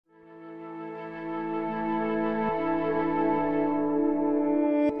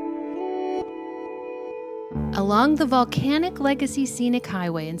Along the volcanic Legacy Scenic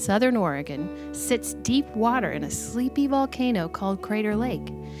Highway in southern Oregon sits deep water in a sleepy volcano called Crater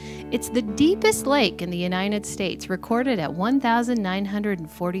Lake. It's the deepest lake in the United States, recorded at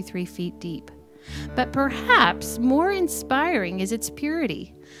 1,943 feet deep. But perhaps more inspiring is its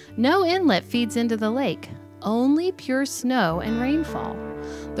purity. No inlet feeds into the lake, only pure snow and rainfall.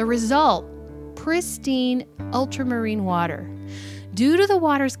 The result, pristine ultramarine water. Due to the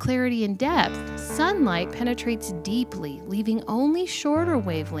water's clarity and depth, sunlight penetrates deeply, leaving only shorter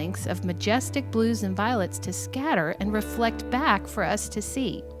wavelengths of majestic blues and violets to scatter and reflect back for us to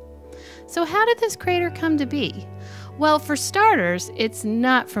see. So how did this crater come to be? Well, for starters, it's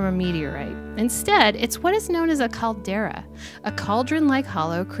not from a meteorite. Instead, it's what is known as a caldera, a cauldron-like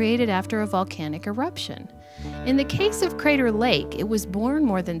hollow created after a volcanic eruption. In the case of Crater Lake, it was born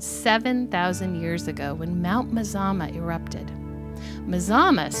more than 7,000 years ago when Mount Mazama erupted.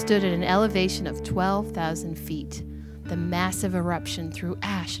 Mazama stood at an elevation of 12,000 feet. The massive eruption threw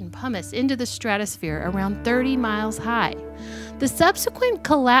ash and pumice into the stratosphere around 30 miles high. The subsequent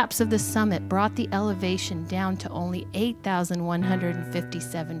collapse of the summit brought the elevation down to only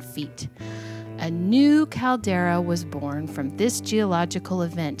 8,157 feet. A new caldera was born from this geological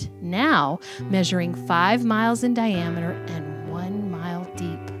event, now measuring 5 miles in diameter and 1 mile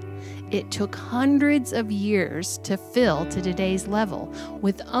deep. It took hundreds of years to fill to today's level,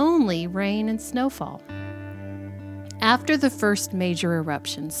 with only rain and snowfall. After the first major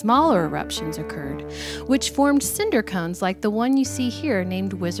eruption, smaller eruptions occurred, which formed cinder cones like the one you see here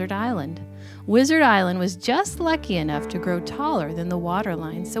named Wizard Island. Wizard Island was just lucky enough to grow taller than the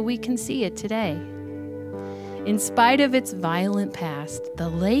waterline, so we can see it today. In spite of its violent past, the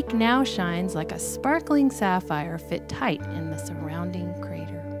lake now shines like a sparkling sapphire fit tight in the surrounding creek.